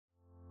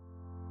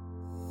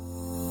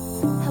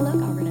Hello,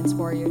 Governance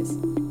Warriors.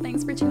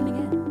 Thanks for tuning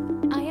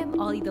in. I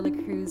am Ollie De La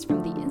Cruz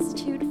from the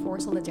Institute for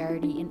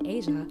Solidarity in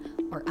Asia,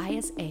 or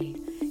ISA,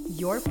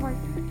 your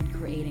partner in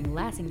creating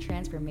lasting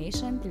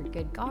transformation through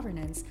good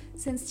governance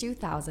since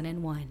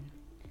 2001.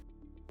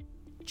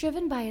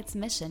 Driven by its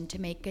mission to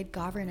make good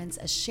governance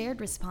a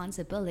shared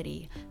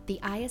responsibility,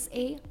 the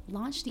ISA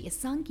launched the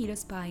Isang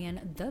Kilos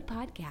Bayan, the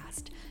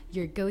podcast,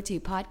 your go-to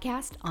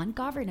podcast on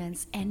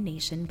governance and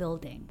nation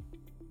building.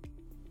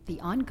 The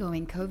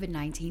ongoing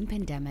COVID-19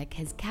 pandemic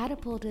has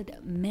catapulted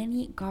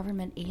many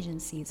government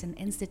agencies and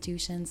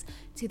institutions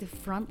to the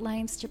front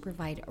lines to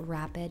provide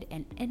rapid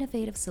and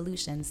innovative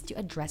solutions to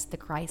address the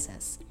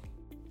crisis.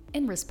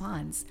 In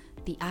response,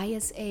 the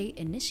ISA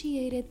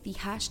initiated the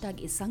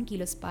hashtag Isang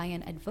Kilos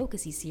Bayan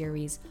Advocacy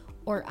Series,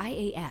 or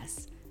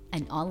IAS,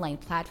 an online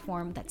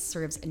platform that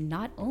serves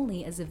not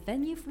only as a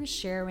venue for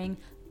sharing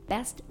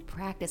best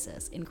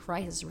practices in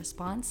crisis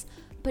response,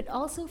 but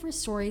also for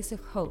stories of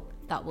hope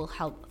that will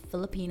help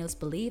Filipinos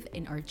believe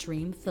in our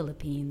dream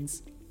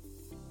Philippines.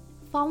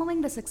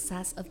 Following the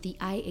success of the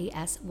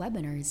IAS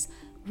webinars,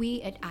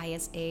 we at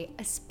ISA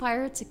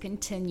aspire to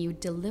continue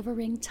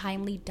delivering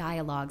timely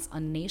dialogues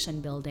on nation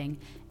building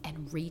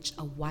and reach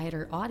a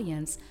wider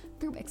audience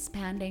through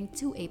expanding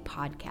to a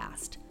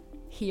podcast.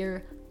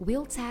 Here,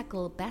 we'll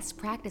tackle best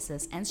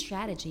practices and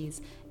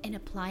strategies in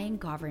applying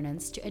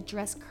governance to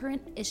address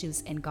current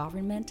issues in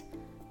government,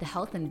 the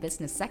health and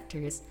business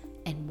sectors,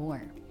 and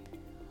more.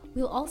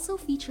 We'll also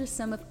feature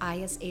some of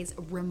ISA's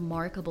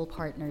remarkable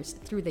partners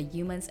through the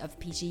Humans of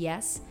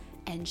PGS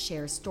and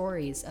share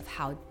stories of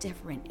how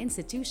different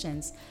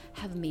institutions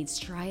have made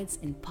strides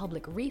in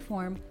public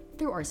reform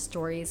through our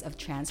stories of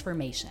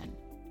transformation.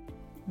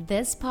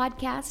 This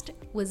podcast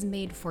was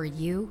made for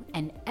you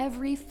and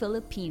every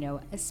Filipino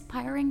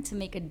aspiring to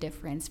make a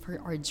difference for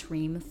our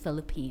dream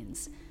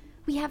Philippines.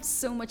 We have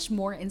so much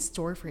more in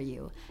store for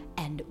you,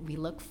 and we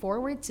look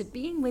forward to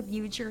being with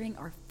you during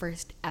our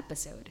first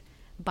episode.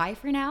 Bye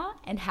for now,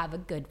 and have a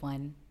good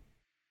one.